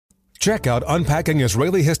Check out Unpacking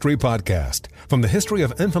Israeli History podcast. From the history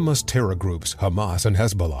of infamous terror groups Hamas and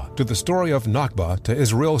Hezbollah to the story of Nakba to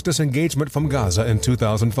Israel's disengagement from Gaza in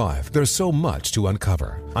 2005, there's so much to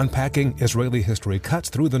uncover. Unpacking Israeli History cuts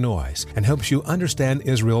through the noise and helps you understand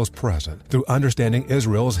Israel's present through understanding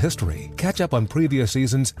Israel's history. Catch up on previous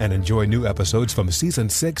seasons and enjoy new episodes from Season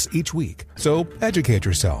 6 each week. So educate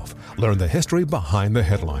yourself. Learn the history behind the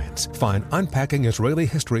headlines. Find Unpacking Israeli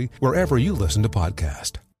History wherever you listen to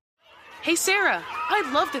podcasts. Hey Sarah,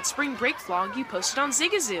 I loved that spring break vlog you posted on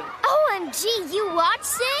Zigazoo. OMG, you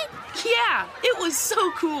watched it? Yeah, it was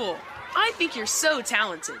so cool. I think you're so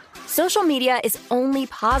talented. Social media is only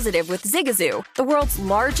positive with Zigazoo, the world's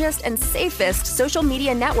largest and safest social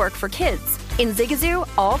media network for kids. In Zigazoo,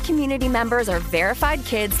 all community members are verified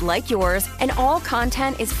kids like yours, and all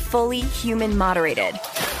content is fully human moderated.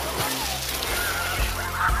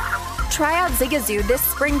 Try out Zigazoo this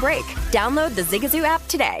spring break. Download the Zigazoo app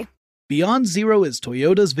today. Beyond Zero is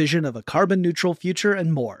Toyota's vision of a carbon-neutral future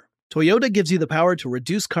and more. Toyota gives you the power to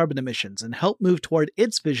reduce carbon emissions and help move toward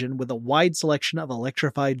its vision with a wide selection of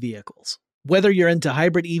electrified vehicles. Whether you're into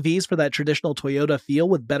hybrid EVs for that traditional Toyota feel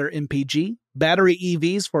with better MPG, battery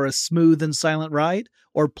EVs for a smooth and silent ride,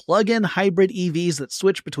 or plug-in hybrid EVs that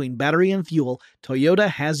switch between battery and fuel, Toyota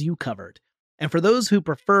has you covered. And for those who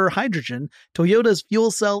prefer hydrogen, Toyota's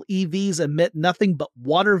fuel cell EVs emit nothing but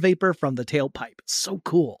water vapor from the tailpipe. It's so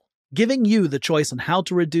cool. Giving you the choice on how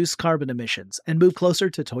to reduce carbon emissions and move closer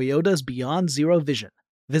to Toyota's Beyond Zero vision.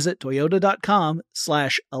 Visit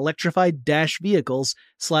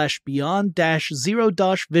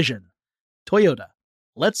toyota.com/electrified-vehicles/beyond-zero-vision. Toyota.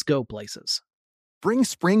 Let's go places. Bring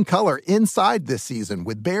spring color inside this season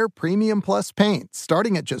with Behr Premium Plus paint,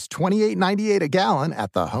 starting at just $28.98 a gallon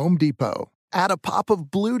at the Home Depot. Add a pop of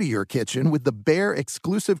blue to your kitchen with the Behr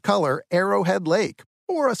exclusive color Arrowhead Lake,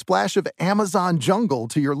 or a splash of Amazon Jungle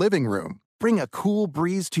to your living room. Bring a cool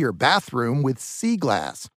breeze to your bathroom with Sea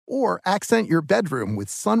Glass, or accent your bedroom with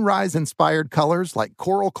sunrise-inspired colors like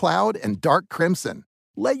Coral Cloud and Dark Crimson.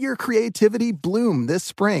 Let your creativity bloom this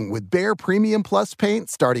spring with Behr Premium Plus paint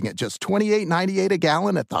starting at just $28.98 a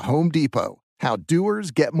gallon at the Home Depot. How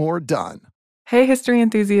doers get more done. Hey, history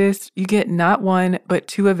enthusiasts, you get not one, but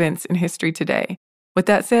two events in history today. With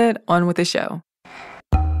that said, on with the show.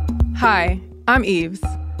 Hi, I'm Eves,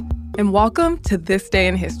 and welcome to This Day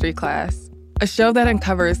in History class, a show that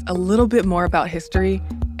uncovers a little bit more about history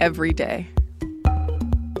every day.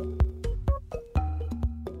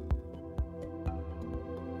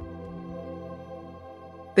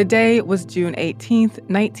 The day was June 18th,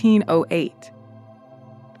 1908.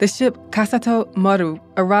 The ship Kasato Maru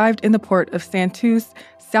arrived in the port of Santos,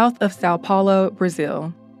 south of Sao Paulo,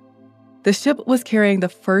 Brazil. The ship was carrying the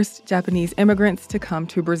first Japanese immigrants to come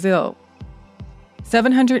to Brazil.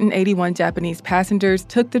 781 Japanese passengers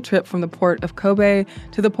took the trip from the port of Kobe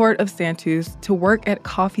to the port of Santos to work at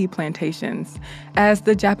coffee plantations, as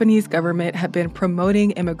the Japanese government had been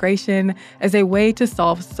promoting immigration as a way to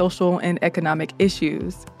solve social and economic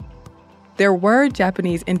issues. There were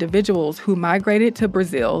Japanese individuals who migrated to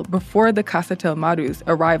Brazil before the Kasato Maru's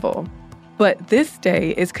arrival, but this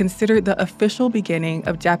day is considered the official beginning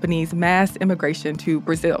of Japanese mass immigration to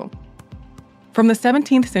Brazil. From the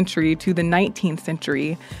 17th century to the 19th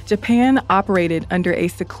century, Japan operated under a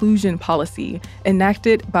seclusion policy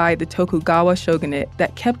enacted by the Tokugawa shogunate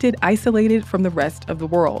that kept it isolated from the rest of the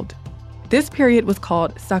world. This period was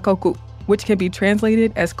called Sakoku, which can be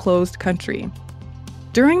translated as closed country.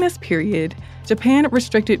 During this period, Japan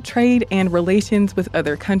restricted trade and relations with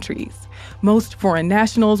other countries. Most foreign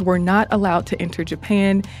nationals were not allowed to enter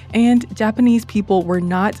Japan, and Japanese people were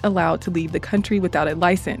not allowed to leave the country without a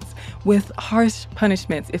license, with harsh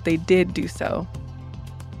punishments if they did do so.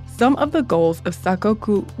 Some of the goals of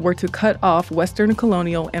Sakoku were to cut off Western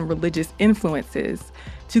colonial and religious influences,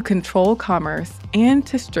 to control commerce, and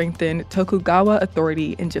to strengthen Tokugawa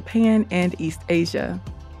authority in Japan and East Asia.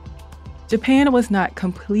 Japan was not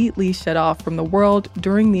completely shut off from the world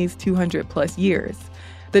during these 200-plus years.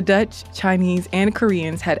 The Dutch, Chinese, and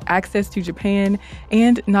Koreans had access to Japan,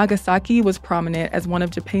 and Nagasaki was prominent as one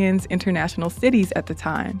of Japan's international cities at the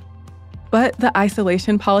time. But the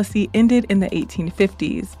isolation policy ended in the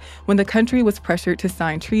 1850s, when the country was pressured to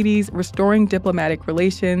sign treaties restoring diplomatic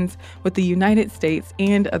relations with the United States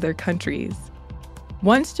and other countries.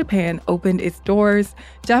 Once Japan opened its doors,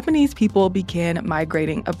 Japanese people began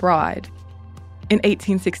migrating abroad. In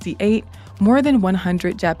 1868, more than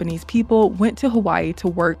 100 Japanese people went to Hawaii to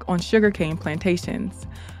work on sugarcane plantations.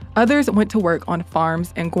 Others went to work on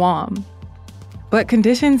farms in Guam. But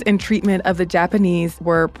conditions and treatment of the Japanese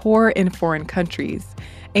were poor in foreign countries,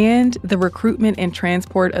 and the recruitment and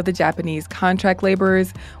transport of the Japanese contract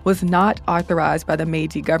laborers was not authorized by the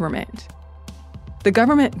Meiji government. The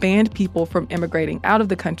government banned people from immigrating out of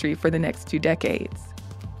the country for the next 2 decades.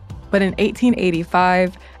 But in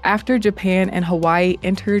 1885, after Japan and Hawaii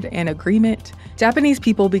entered an agreement, Japanese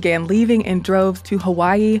people began leaving in droves to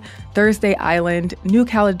Hawaii, Thursday Island, New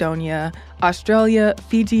Caledonia, Australia,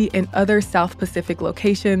 Fiji, and other South Pacific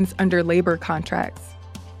locations under labor contracts.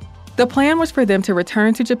 The plan was for them to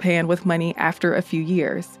return to Japan with money after a few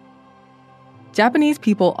years. Japanese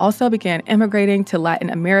people also began immigrating to Latin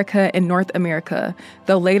America and North America,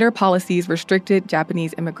 though later policies restricted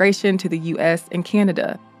Japanese immigration to the U.S. and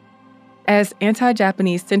Canada. As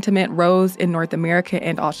anti-Japanese sentiment rose in North America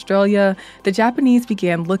and Australia, the Japanese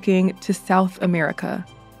began looking to South America.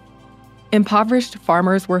 Impoverished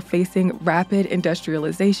farmers were facing rapid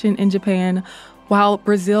industrialization in Japan, while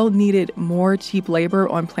Brazil needed more cheap labor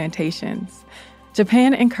on plantations.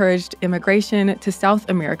 Japan encouraged immigration to South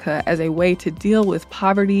America as a way to deal with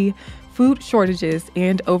poverty, food shortages,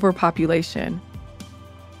 and overpopulation.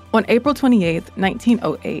 On April 28,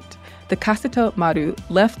 1908, the Kasuto Maru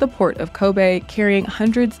left the port of Kobe carrying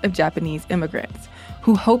hundreds of Japanese immigrants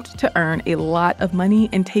who hoped to earn a lot of money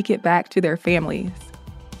and take it back to their families.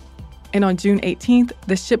 And on June 18th,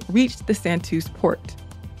 the ship reached the Santos port.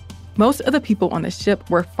 Most of the people on the ship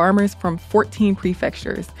were farmers from 14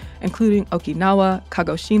 prefectures, including Okinawa,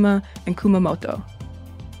 Kagoshima, and Kumamoto.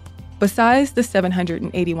 Besides the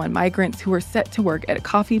 781 migrants who were set to work at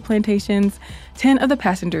coffee plantations, 10 of the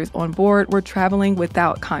passengers on board were traveling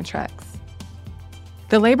without contracts.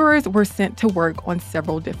 The laborers were sent to work on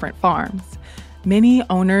several different farms. Many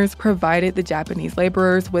owners provided the Japanese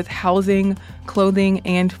laborers with housing, clothing,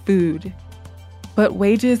 and food. But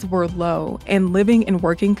wages were low, and living and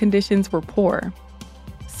working conditions were poor.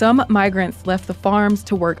 Some migrants left the farms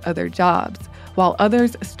to work other jobs, while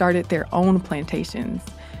others started their own plantations.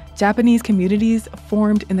 Japanese communities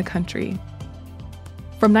formed in the country.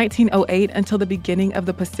 From 1908 until the beginning of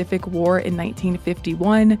the Pacific War in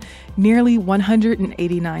 1951, nearly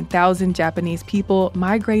 189,000 Japanese people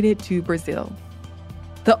migrated to Brazil.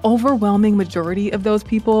 The overwhelming majority of those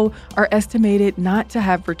people are estimated not to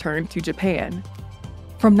have returned to Japan.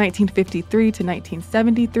 From 1953 to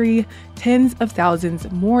 1973, tens of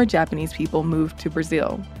thousands more Japanese people moved to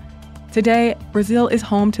Brazil. Today, Brazil is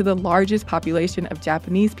home to the largest population of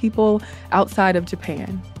Japanese people outside of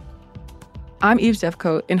Japan. I'm Eve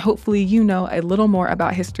Jeffcoat, and hopefully you know a little more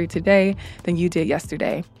about history today than you did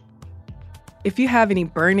yesterday. If you have any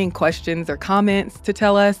burning questions or comments to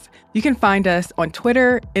tell us, you can find us on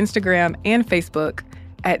Twitter, Instagram, and Facebook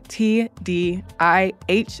at TDIHC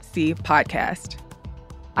Podcast.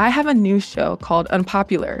 I have a new show called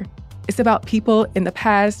Unpopular. It's about people in the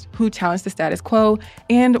past who challenged the status quo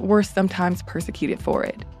and were sometimes persecuted for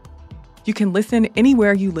it. You can listen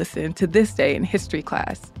anywhere you listen to This Day in History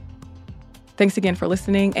class. Thanks again for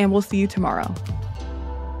listening, and we'll see you tomorrow.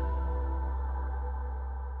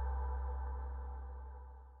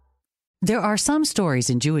 There are some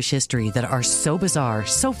stories in Jewish history that are so bizarre,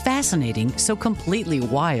 so fascinating, so completely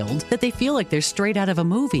wild that they feel like they're straight out of a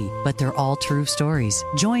movie, but they're all true stories.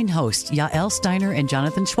 Join hosts Yael Steiner and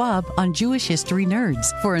Jonathan Schwab on Jewish History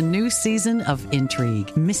Nerds for a new season of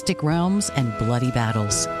intrigue, mystic realms, and bloody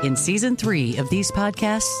battles. In Season 3 of these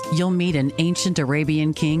podcasts, you'll meet an ancient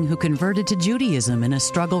Arabian king who converted to Judaism in a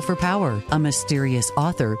struggle for power, a mysterious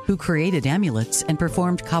author who created amulets and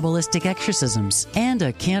performed Kabbalistic exorcisms, and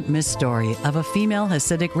a can't-miss story of a female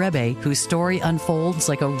Hasidic Rebbe whose story unfolds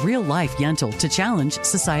like a real-life Yentl to challenge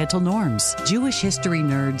societal norms. Jewish History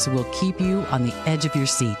Nerds will keep you on the edge of your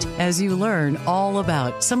seat as you learn all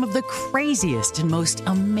about some of the craziest and most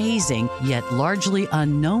amazing, yet largely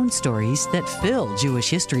unknown stories that fill Jewish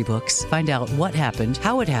history books. Find out what happened,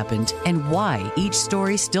 how it happened, and why each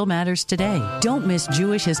story still matters today. Don't miss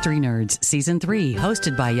Jewish History Nerds Season 3,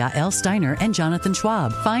 hosted by Yael Steiner and Jonathan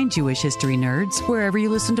Schwab. Find Jewish History Nerds wherever you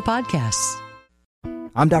listen to podcasts.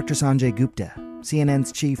 I'm Dr. Sanjay Gupta,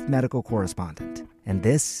 CNN's chief medical correspondent, and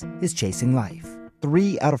this is Chasing Life.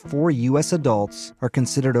 3 out of 4 U.S. adults are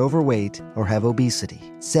considered overweight or have obesity.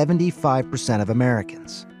 75% of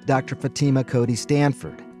Americans. Dr. Fatima Cody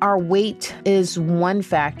Stanford. Our weight is one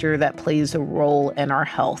factor that plays a role in our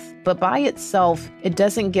health, but by itself, it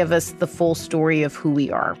doesn't give us the full story of who we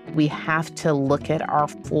are. We have to look at our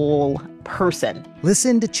full person.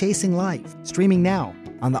 Listen to Chasing Life, streaming now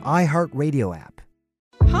on the iHeartRadio app.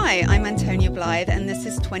 Hi, I'm Antonia Blythe, and this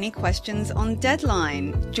is 20 Questions on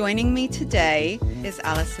Deadline. Joining me today is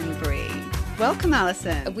Alison Brie. Welcome,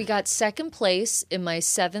 Alison. We got second place in my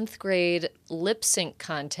 7th grade lip sync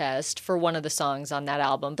contest for one of the songs on that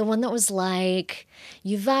album. The one that was like,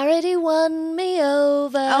 "You've already won me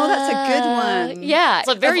over." Oh, that's a good one. Yeah.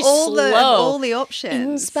 It's very slow. Of all the options.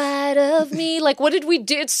 In spite of me. Like, what did we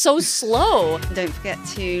do? It's so slow. Don't forget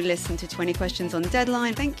to listen to 20 Questions on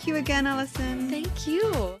Deadline. Thank you again, Alison. Thank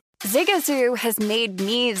you. Zigazoo has made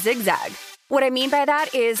me zigzag. What I mean by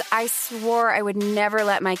that is I swore I would never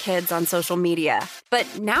let my kids on social media, but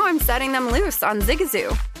now I'm setting them loose on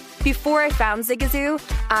Zigazoo. Before I found Zigazoo,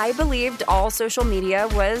 I believed all social media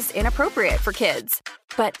was inappropriate for kids.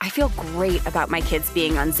 But I feel great about my kids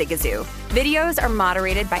being on Zigazoo. Videos are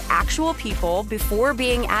moderated by actual people before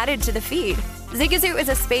being added to the feed. Zigazoo is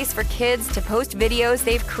a space for kids to post videos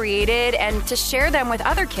they've created and to share them with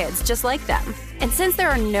other kids just like them. And since there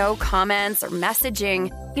are no comments or messaging,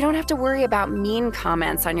 you don't have to worry about mean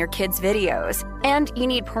comments on your kids' videos. And you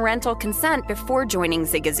need parental consent before joining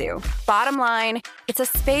Zigazoo. Bottom line, it's a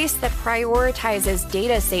space that prioritizes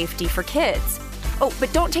data safety for kids. Oh,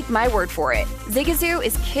 but don't take my word for it. Zigazoo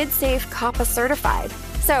is KidSafe COPPA certified.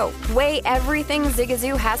 So weigh everything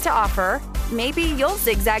Zigazoo has to offer. Maybe you'll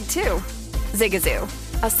zigzag too. Zigazoo,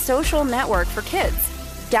 a social network for kids.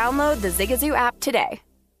 Download the Zigazoo app today.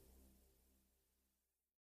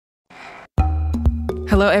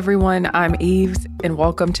 Hello, everyone. I'm Eves, and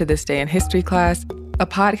welcome to This Day in History Class, a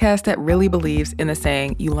podcast that really believes in the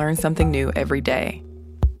saying, you learn something new every day.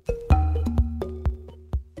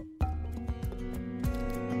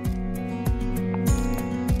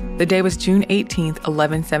 The day was June 18th,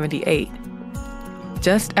 1178.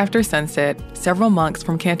 Just after sunset, several monks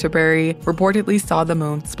from Canterbury reportedly saw the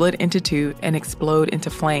moon split into two and explode into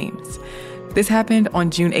flames. This happened on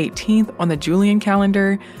June 18th on the Julian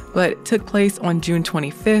calendar, but took place on June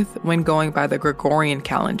 25th when going by the Gregorian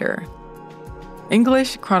calendar.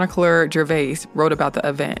 English chronicler Gervase wrote about the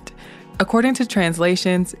event. According to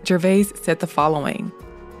translations, Gervase said the following: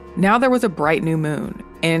 "Now there was a bright new moon,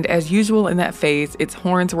 and as usual in that phase, its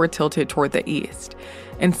horns were tilted toward the east.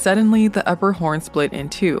 And suddenly the upper horn split in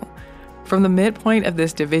two. From the midpoint of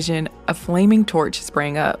this division, a flaming torch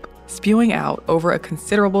sprang up, spewing out over a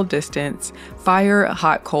considerable distance fire,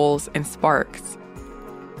 hot coals, and sparks."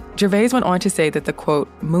 Gervase went on to say that the, quote,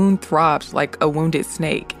 moon throbbed like a wounded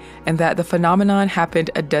snake, and that the phenomenon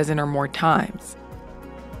happened a dozen or more times.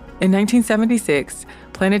 In 1976,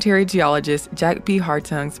 planetary geologist Jack B.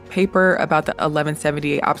 Hartung's paper about the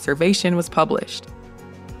 1178 observation was published.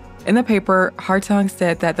 In the paper, Hartung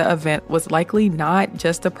said that the event was likely not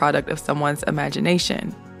just the product of someone's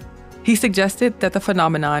imagination. He suggested that the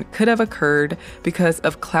phenomenon could have occurred because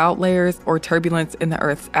of cloud layers or turbulence in the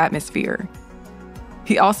Earth's atmosphere.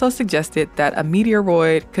 He also suggested that a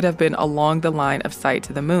meteoroid could have been along the line of sight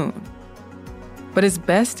to the moon. But his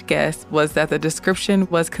best guess was that the description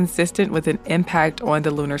was consistent with an impact on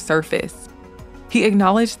the lunar surface. He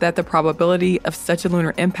acknowledged that the probability of such a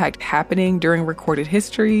lunar impact happening during recorded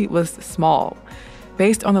history was small.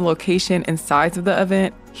 Based on the location and size of the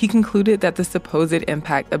event, he concluded that the supposed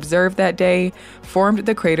impact observed that day formed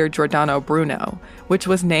the crater Giordano Bruno, which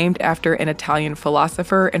was named after an Italian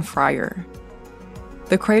philosopher and friar.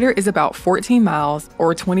 The crater is about 14 miles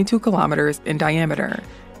or 22 kilometers in diameter.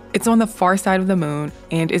 It's on the far side of the moon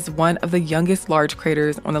and is one of the youngest large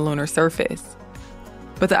craters on the lunar surface.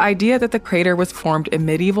 But the idea that the crater was formed in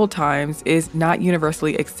medieval times is not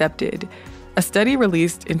universally accepted. A study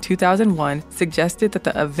released in 2001 suggested that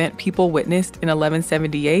the event people witnessed in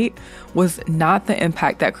 1178 was not the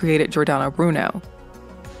impact that created Giordano Bruno.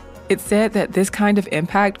 It said that this kind of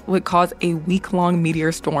impact would cause a week-long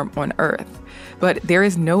meteor storm on Earth, but there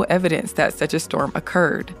is no evidence that such a storm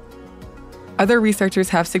occurred. Other researchers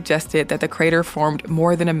have suggested that the crater formed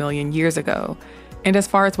more than 1 million years ago, and as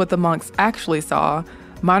far as what the monks actually saw,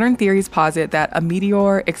 modern theories posit that a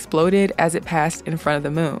meteor exploded as it passed in front of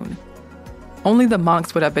the moon. Only the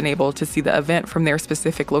monks would have been able to see the event from their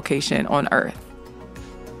specific location on Earth.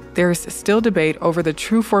 There's still debate over the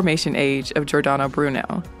true formation age of Giordano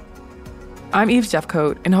Bruno. I'm Eve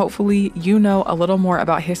Jeffcoat, and hopefully you know a little more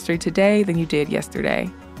about history today than you did yesterday.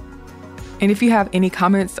 And if you have any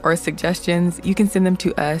comments or suggestions, you can send them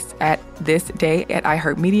to us at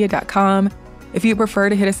thisday@iheartmedia.com. If you prefer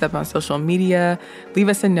to hit us up on social media, leave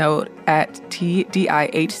us a note at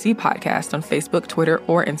TDIHC Podcast on Facebook, Twitter,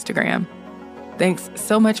 or Instagram. Thanks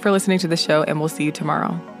so much for listening to the show, and we'll see you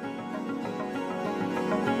tomorrow.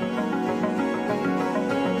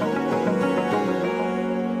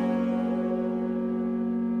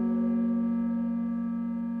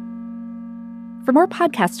 For more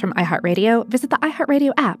podcasts from iHeartRadio, visit the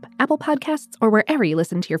iHeartRadio app, Apple Podcasts, or wherever you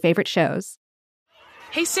listen to your favorite shows.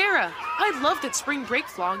 Hey Sarah, I loved that spring break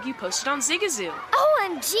vlog you posted on Zigazoo.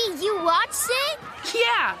 OMG, you watched it?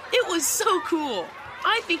 Yeah, it was so cool.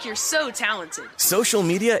 I think you're so talented. Social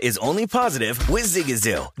media is only positive with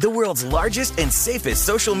Zigazoo, the world's largest and safest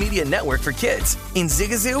social media network for kids. In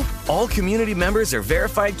Zigazoo, all community members are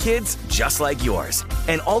verified kids just like yours,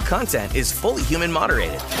 and all content is fully human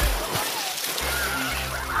moderated.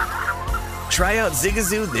 Try out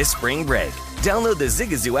Zigazoo this spring break. Download the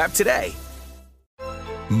Zigazoo app today.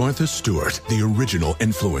 Martha Stewart, the original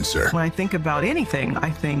influencer. When I think about anything, I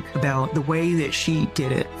think about the way that she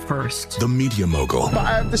did it first. The media mogul.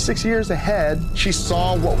 5 to 6 years ahead, she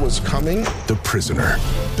saw what was coming. The prisoner.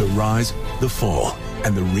 The rise, the fall,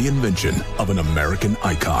 and the reinvention of an American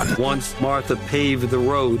icon. Once Martha paved the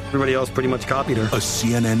road, everybody else pretty much copied her. A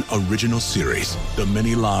CNN original series, The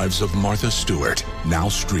Many Lives of Martha Stewart, now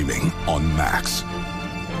streaming on Max.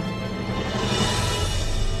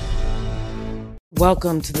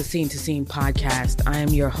 Welcome to the Scene to Scene podcast. I am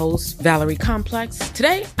your host, Valerie Complex.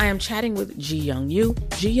 Today, I am chatting with Ji Young Yoo.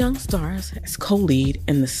 Ji Young stars as co-lead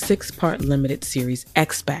in the 6-part limited series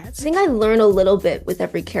Expats. I think I learn a little bit with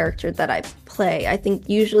every character that I play. I think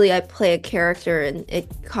usually I play a character and it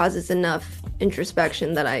causes enough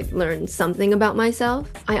introspection that I learn something about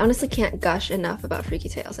myself. I honestly can't gush enough about Freaky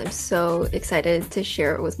Tales. I'm so excited to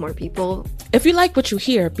share it with more people. If you like what you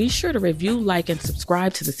hear, be sure to review, like, and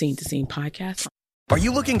subscribe to the Scene to Scene podcast. Are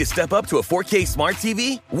you looking to step up to a 4K smart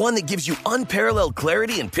TV? One that gives you unparalleled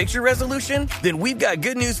clarity and picture resolution? Then we've got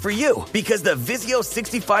good news for you, because the Vizio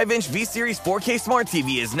 65-inch V-Series 4K smart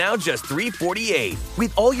TV is now just $348.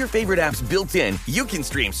 With all your favorite apps built in, you can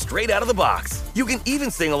stream straight out of the box. You can even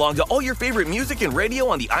sing along to all your favorite music and radio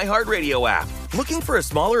on the iHeartRadio app. Looking for a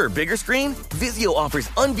smaller or bigger screen? Vizio offers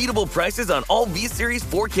unbeatable prices on all V-Series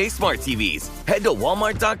 4K smart TVs. Head to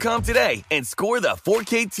Walmart.com today and score the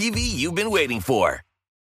 4K TV you've been waiting for.